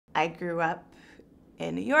I grew up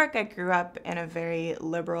in New York. I grew up in a very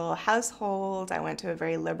liberal household. I went to a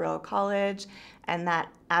very liberal college, and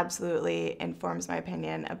that absolutely informs my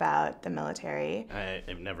opinion about the military. I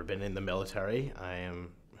have never been in the military. I'm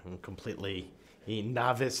completely a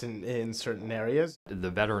novice in certain areas. The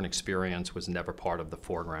veteran experience was never part of the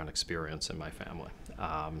foreground experience in my family.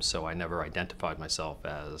 So I never identified myself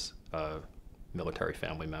as a military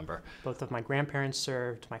family member. Both of my grandparents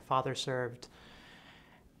served, my father served,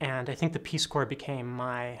 and I think the Peace Corps became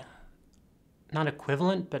my, not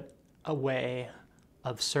equivalent, but a way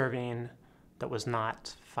of serving that was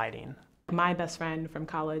not fighting. My best friend from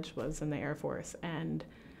college was in the Air Force, and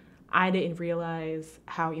I didn't realize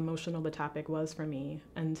how emotional the topic was for me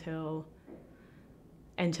until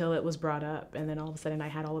it was brought up, and then all of a sudden I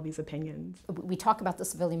had all of these opinions. We talk about the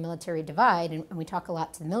civilian-military divide, and we talk a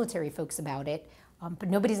lot to the military folks about it, but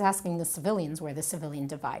nobody's asking the civilians where the civilian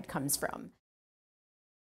divide comes from.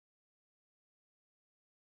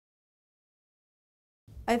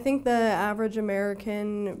 I think the average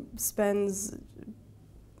American spends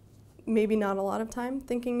maybe not a lot of time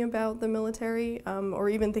thinking about the military or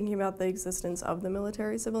even thinking about the existence of the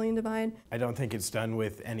military-civilian divide. I don't think it's done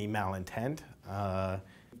with any malintent.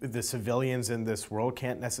 The civilians in this world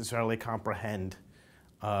can't necessarily comprehend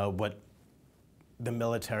what the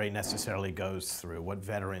military necessarily goes through, what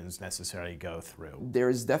veterans necessarily go through. There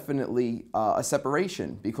is definitely a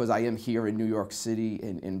separation because I am here in New York City,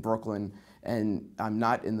 in Brooklyn, and I'm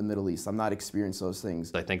not in the Middle East. I'm not experiencing those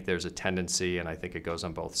things. I think there's a tendency, and I think it goes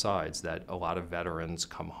on both sides, that a lot of veterans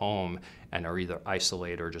come home and are either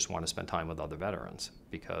isolated or just want to spend time with other veterans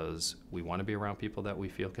because we want to be around people that we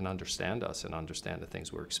feel can understand us and understand the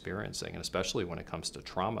things we're experiencing, and especially when it comes to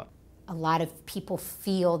trauma. A lot of people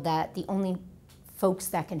feel that the only folks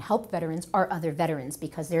that can help veterans are other veterans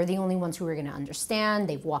because they're the only ones who are going to understand.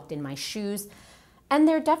 They've walked in my shoes. And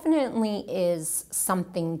there definitely is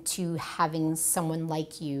something to having someone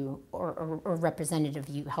like you or representative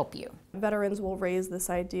you help you. Veterans will raise this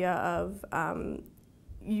idea of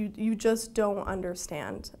you just don't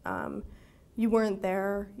understand. You weren't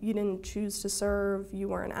there, you didn't choose to serve, you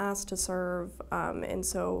weren't asked to serve, and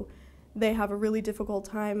so they have a really difficult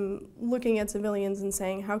time looking at civilians and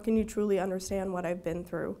saying, how can you truly understand what I've been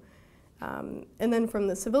through? And then from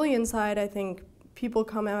the civilian side, I think people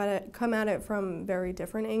come at it from very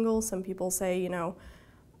different angles. Some people say, you know,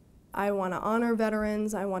 I want to honor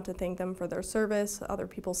veterans, I want to thank them for their service. Other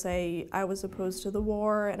people say, I was opposed to the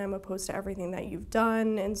war and I'm opposed to everything that you've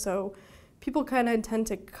done. And so people kind of tend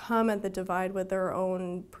to come at the divide with their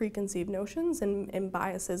own preconceived notions and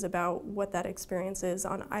biases about what that experience is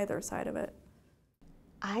on either side of it.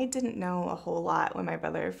 I didn't know a whole lot when my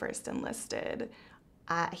brother first enlisted.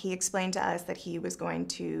 He explained to us that he was going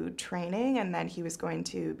to training and then he was going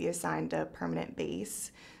to be assigned a permanent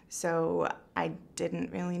base. So I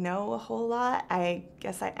didn't really know a whole lot. I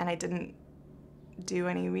didn't do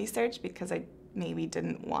any research because I maybe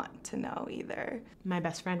didn't want to know either. My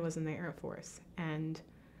best friend was in the Air Force, and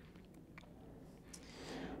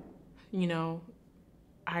you know,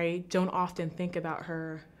 I don't often think about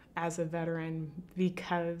her as a veteran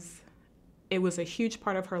because it was a huge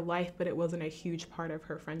part of her life, but it wasn't a huge part of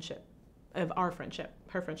her friendship,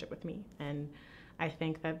 her friendship with me. And I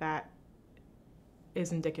think that that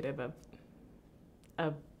is indicative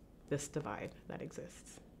of this divide that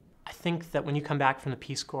exists. I think that when you come back from the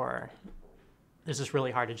Peace Corps, there's this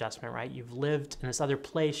really hard adjustment, right? You've lived in this other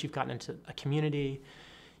place, you've gotten into a community,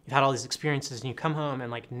 you've had all these experiences, and you come home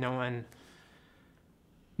and like no one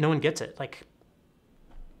gets it. Like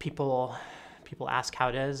people ask how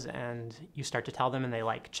it is, and you start to tell them, and they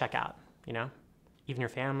like check out, you know? Even your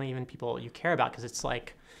family, even people you care about, because it's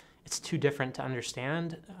like, it's too different to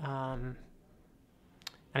understand. And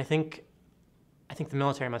I think the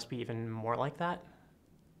military must be even more like that.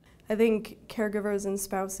 I think caregivers and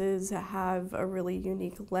spouses have a really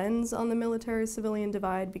unique lens on the military-civilian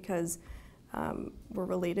divide because we're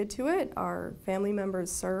related to it. Our family members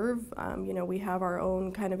serve. You know, we have our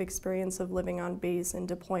own kind of experience of living on base and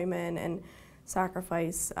deployment and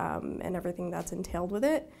sacrifice and everything that's entailed with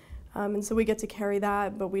it. And so we get to carry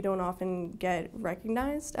that, but we don't often get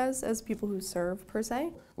recognized as people who serve, per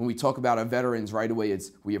se. When we talk about our veterans, right away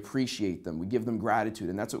it's we appreciate them, we give them gratitude,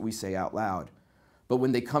 and that's what we say out loud. But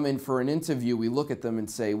when they come in for an interview, we look at them and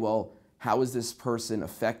say, well, how is this person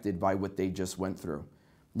affected by what they just went through?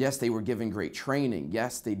 Yes, they were given great training.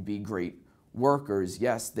 Yes, they'd be great workers.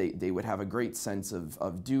 Yes, they would have a great sense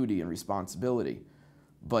of duty and responsibility.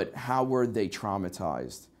 But how were they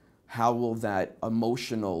traumatized? How will that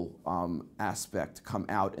emotional aspect come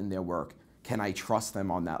out in their work? Can I trust them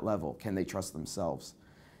on that level? Can they trust themselves?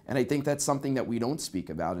 And I think that's something that we don't speak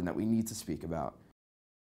about and that we need to speak about.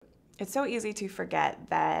 It's so easy to forget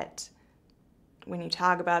that when you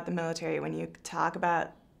talk about the military, when you talk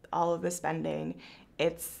about all of the spending,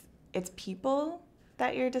 it's people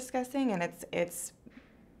that you're discussing, and it's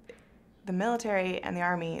the military and the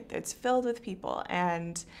Army. It's filled with people,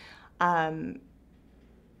 and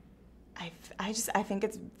I think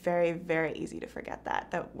it's very, very easy to forget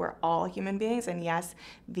that we're all human beings, and yes,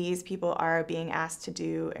 these people are being asked to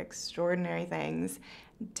do extraordinary things,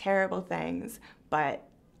 terrible things, but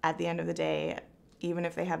at the end of the day, even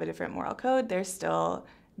if they have a different moral code, they're still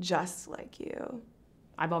just like you.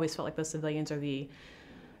 I've always felt like the civilians are the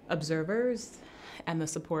observers and the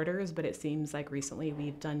supporters, but it seems like recently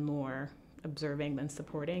we've done more observing than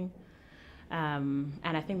supporting. And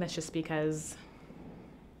I think that's just because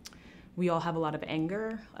we all have a lot of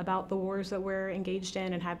anger about the wars that we're engaged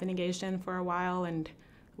in and have been engaged in for a while, and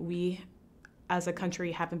we as a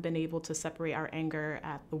country haven't been able to separate our anger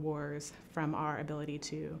at the wars from our ability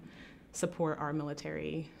to support our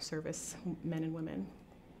military service men and women.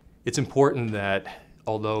 It's important that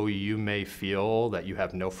although you may feel that you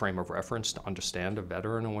have no frame of reference to understand a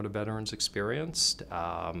veteran and what a veteran's experienced,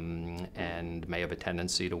 and may have a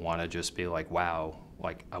tendency to want to just be like, wow,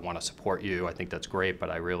 like I want to support you, I think that's great, but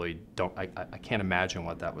I really don't, I can't imagine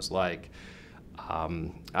what that was like.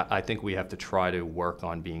 I think we have to try to work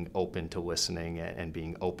on being open to listening and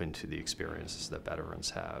being open to the experiences that veterans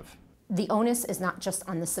have. The onus is not just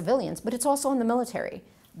on the civilians, but it's also on the military.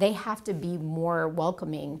 They have to be more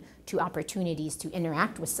welcoming to opportunities to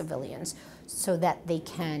interact with civilians so that they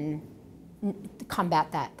can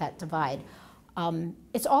combat that divide.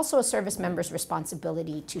 It's also a service member's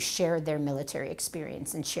responsibility to share their military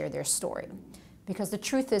experience and share their story. Because the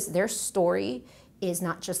truth is, their story is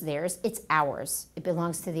not just theirs, it's ours. It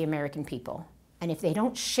belongs to the American people. And if they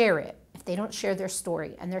don't share it, if they don't share their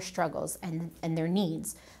story and their struggles and their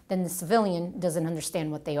needs, then the civilian doesn't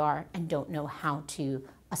understand what they are and don't know how to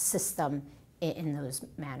assist them in those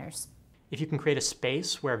manners. If you can create a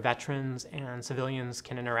space where veterans and civilians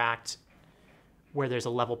can interact, where there's a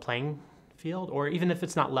level playing field, or even if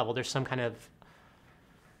it's not level, there's some kind of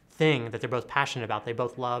thing that they're both passionate about, they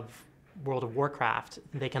both love World of Warcraft,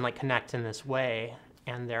 they can like connect in this way,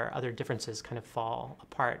 and their other differences kind of fall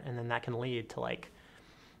apart, and then that can lead to like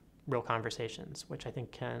real conversations, which I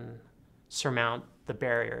think can surmount the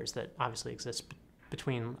barriers that obviously exist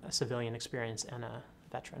between a civilian experience and a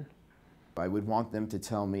veteran. I would want them to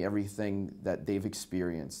tell me everything that they've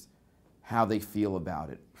experienced, how they feel about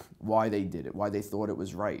it, why they did it, why they thought it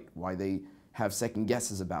was right, why they have second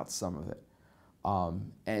guesses about some of it.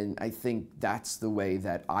 And I think that's the way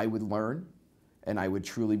that I would learn, and I would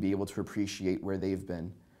truly be able to appreciate where they've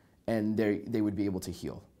been, and they would be able to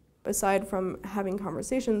heal. Aside from having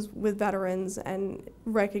conversations with veterans and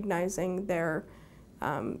recognizing their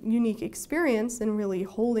unique experience and really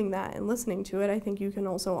holding that and listening to it, I think you can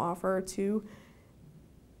also offer to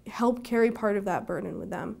help carry part of that burden with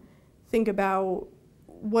them. Think about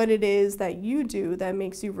what it is that you do that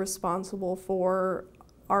makes you responsible for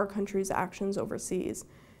our country's actions overseas.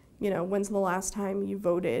 You know, when's the last time you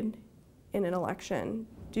voted in an election?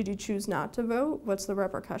 Did you choose not to vote? What's the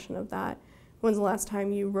repercussion of that? When's the last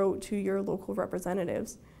time you wrote to your local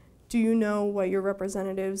representatives? Do you know what your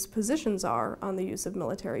representatives' positions are on the use of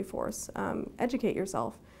military force? Educate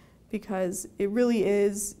yourself, because it really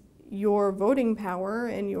is your voting power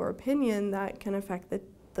and your opinion that can affect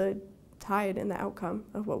the tide and the outcome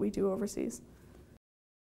of what we do overseas.